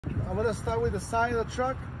I'm gonna start with the side of the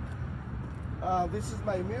truck. This is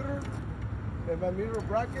my mirror and my mirror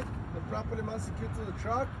bracket. They're properly mounted secure to the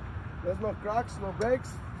truck. There's no cracks, no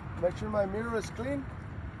breaks. Make sure my mirror is clean.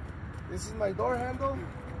 This is my door handle.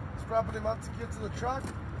 It's properly mounted secure to the truck.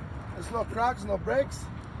 There's no cracks, no breaks.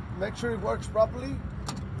 Make sure it works properly.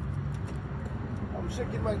 I'm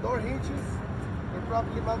checking my door hinges. They're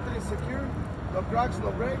properly mounted and secure. No cracks,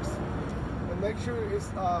 no breaks. And make sure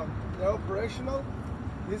they're operational.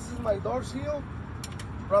 This is my door seal.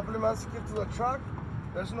 Properly mounted secure to the truck.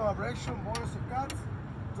 There's no abrasion, boils, or cuts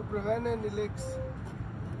to prevent any leaks.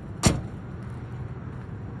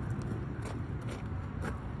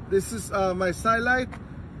 This is my side light.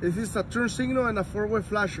 This is a turn signal and a four-way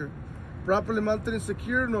flasher. Properly mounted and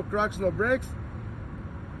secure, no cracks, no breaks.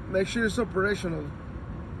 Make sure it's operational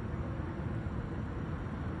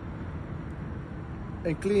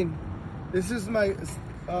and clean. This is my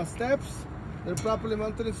steps. They're properly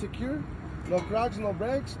mounted and secure. No cracks, no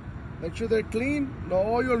breaks. Make sure they're clean. No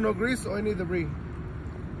oil, no grease, or any debris.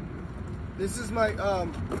 This is my,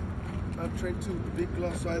 I'm trying to be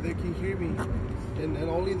close so they can hear me and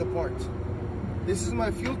only the parts. This is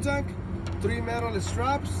my fuel tank, 3 metal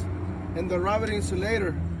straps, and the rubber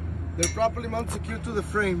insulator. They're properly mounted secure to the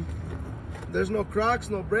frame. There's no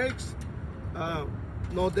cracks, no breaks,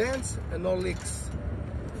 no dents, and no leaks.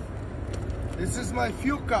 This is my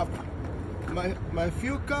fuel cup. My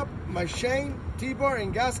fuel cup, my chain, T-bar,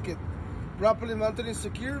 and gasket. Properly mounted and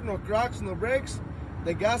secure, no cracks, no breaks.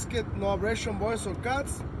 The gasket, no abrasion, boils, or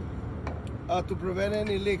cuts to prevent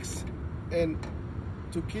any leaks and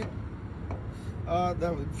to keep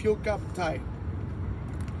the fuel cap tight.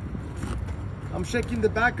 I'm checking the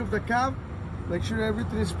back of the cab. Make sure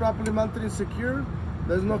everything is properly mounted and secure.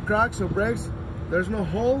 There's no cracks or breaks. There's no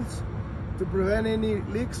holes to prevent any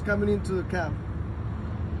leaks coming into the cab.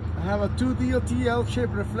 I have a 2 DOT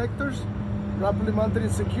L-shaped reflectors, properly mounted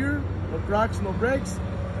and secure. No cracks, no breaks.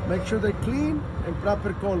 Make sure they're clean and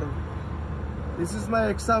proper color. This is my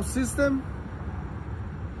exhaust system.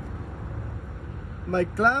 My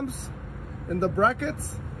clamps and the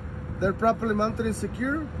brackets, they're properly mounted and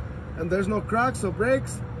secure, and there's no cracks or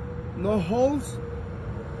breaks, no holes,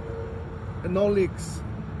 and no leaks.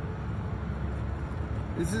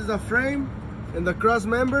 This is the frame and the cross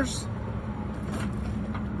members.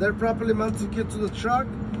 They're properly mounted secure to the truck.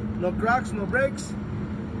 No cracks, no breaks,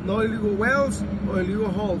 no illegal welds or illegal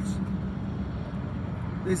holes.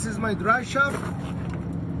 This is my drive shaft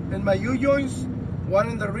and my U-joints, one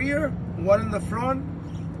in the rear, one in the front,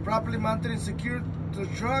 properly mounted and secured to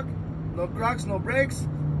the truck. No cracks, no breaks,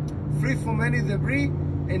 free from any debris,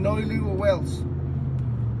 and no illegal welds.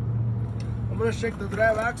 I'm gonna check the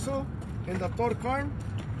drive axle and the torque arm.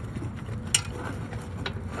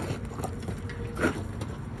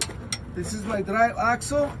 This is my drive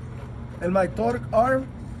axle and my torque arm.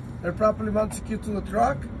 They're properly mounted secure to the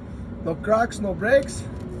truck. No cracks, no breaks,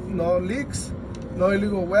 no leaks, no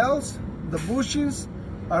illegal welds. The bushings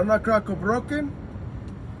are not cracked or broken.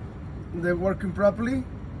 They're working properly.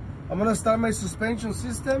 I'm gonna start my suspension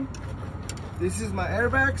system. This is my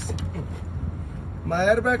airbags. My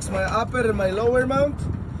upper and my lower mount.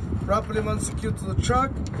 Properly mounted secure to the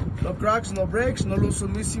truck. No cracks, no breaks, no loose or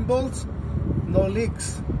missing bolts, no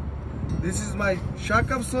leaks. This is my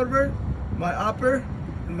shock absorber, my upper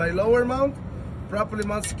and my lower mount. Properly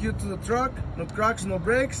mounted secure to the truck. No cracks, no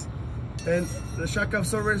breaks, and the shock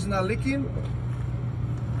absorber is not leaking.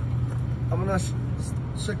 I'm gonna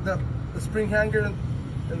check the spring hanger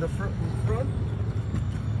in the front.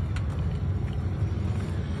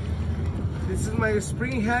 This is my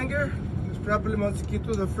spring hanger. It's properly mounted secure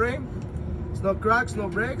to the frame. It's no cracks, no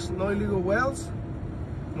breaks, no illegal welds.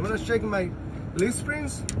 I'm gonna check my leaf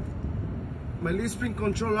springs, my leaf spring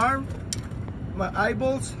control arm, my eye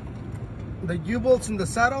bolts, the U-bolts in the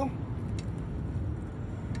saddle.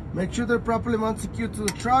 Make sure they're properly mounted secure to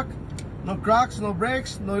the truck. No cracks, no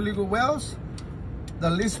breaks, no illegal welds. The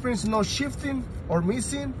leaf springs no shifting or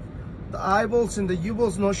missing. The eye bolts and the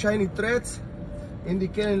U-bolts no shiny threads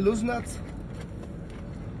indicating loose nuts.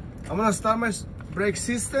 I'm gonna start my brake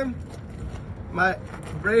system, my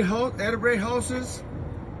air brake hoses,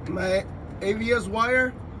 my ABS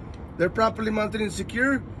wire. They're properly mounted and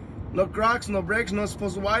secure. No cracks, no breaks, no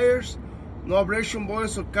exposed wires, no abrasion,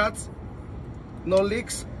 boils, or cuts, no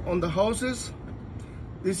leaks on the hoses.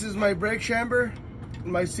 This is my brake chamber,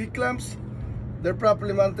 my C-clamps. They're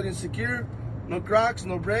properly mounted and secure. No cracks,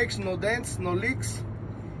 no breaks, no dents, no leaks.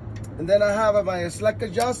 And then I have my slack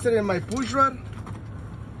adjuster and my push rod.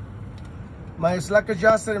 My slack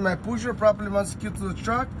adjuster and my pusher properly mounted secure to the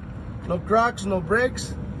truck. No cracks, no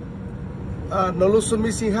breaks, no loose or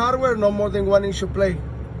missing hardware, no more than 1 inch of play.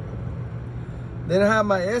 Then I have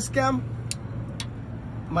my S-cam.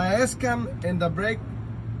 My S-cam and the brake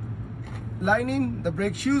lining, the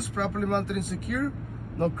brake shoes properly mounted and secure.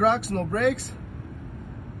 No cracks, no breaks.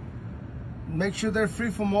 Make sure they're free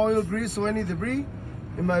from oil, grease, or any debris.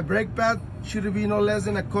 In my brake pad, should be no less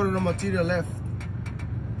than a quarter of material left.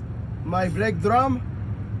 My brake drum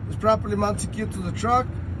is properly mounted secure to the truck.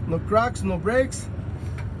 No cracks, no breaks.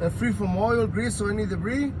 They're free from oil, grease, or any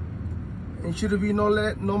debris. And should be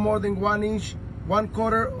no more than 1 inch,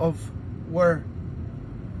 1/4 of wear.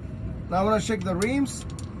 Now I'm gonna check the rims.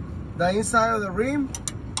 The inside of the rim,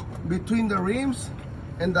 between the rims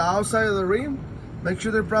and the outside of the rim. Make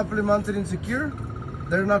sure they're properly mounted and secure.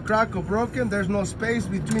 They're not cracked or broken. There's no space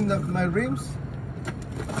between my rims.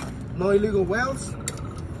 No illegal welds.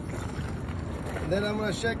 And then I'm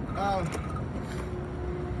gonna check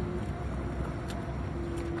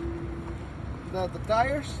the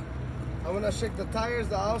tires. I'm gonna check the tires,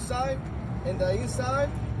 the outside and the inside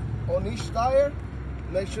on each tire.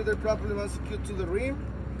 Make sure they're properly mounted and secure to the rim.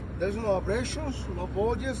 There's no abrasions, no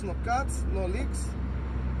bulges, no cuts, no leaks.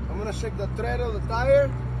 I'm gonna check the tread of the tire,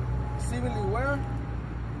 seemingly wear.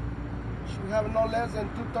 Should have no less than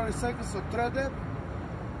 2/32 of tread depth.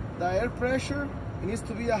 The air pressure, it needs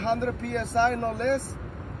to be 100 PSI, no less.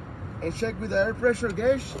 And check with the air pressure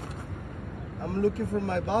gauge. I'm looking for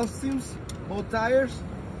my valve steams, both tires.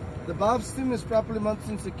 The valve stem is properly mounted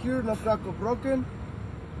and secure, no crack or broken,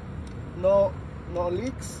 no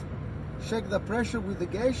leaks. Check the pressure with the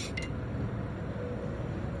gauge.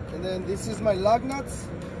 And then this is my lug nuts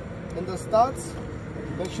and the studs.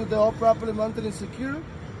 Make sure they're all properly mounted and secure.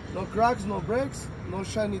 No cracks, no breaks, no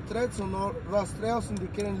shiny threads or no rust trails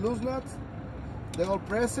indicating loose nuts. They're all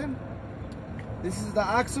present. This is the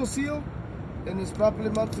axle seal and it's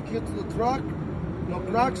properly mounted secure to the truck. No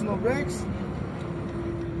cracks, no breaks.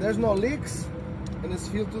 There's no leaks and it's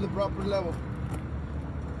filled to the proper level.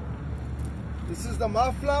 This is the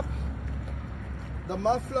mud flap. The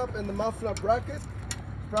mud flap and the mud flap bracket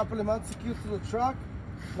properly mounted secure to the truck.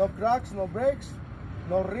 No cracks, no breaks,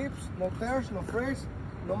 no rips, no tears, no frays,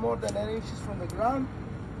 no more than 8 inches from the ground.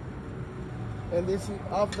 And this is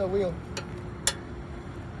off the wheel.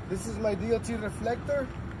 This is my DOT reflector.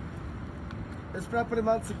 It's properly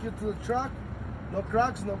mounted secure to the truck. No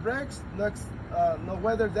cracks, no breaks, no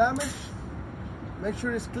weather damage. Make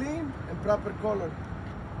sure it's clean and proper color.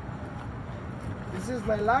 This is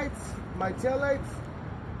my lights, my tail lights.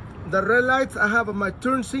 The red lights, I have my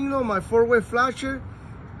turn signal, my 4-way flasher,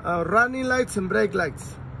 running lights and brake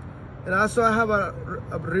lights. And also I have a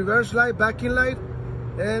reverse light, backing light,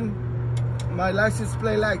 and my license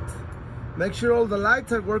plate light. Make sure all the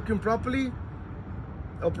lights are working properly,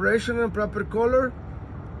 operational and proper color.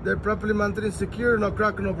 They're properly mounted and secure, no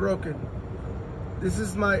crack, no broken. This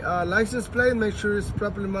is my license plate. Make sure it's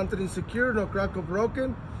properly mounted and secure, no crack or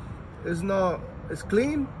broken. It's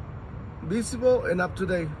clean, visible, and up to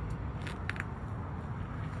date.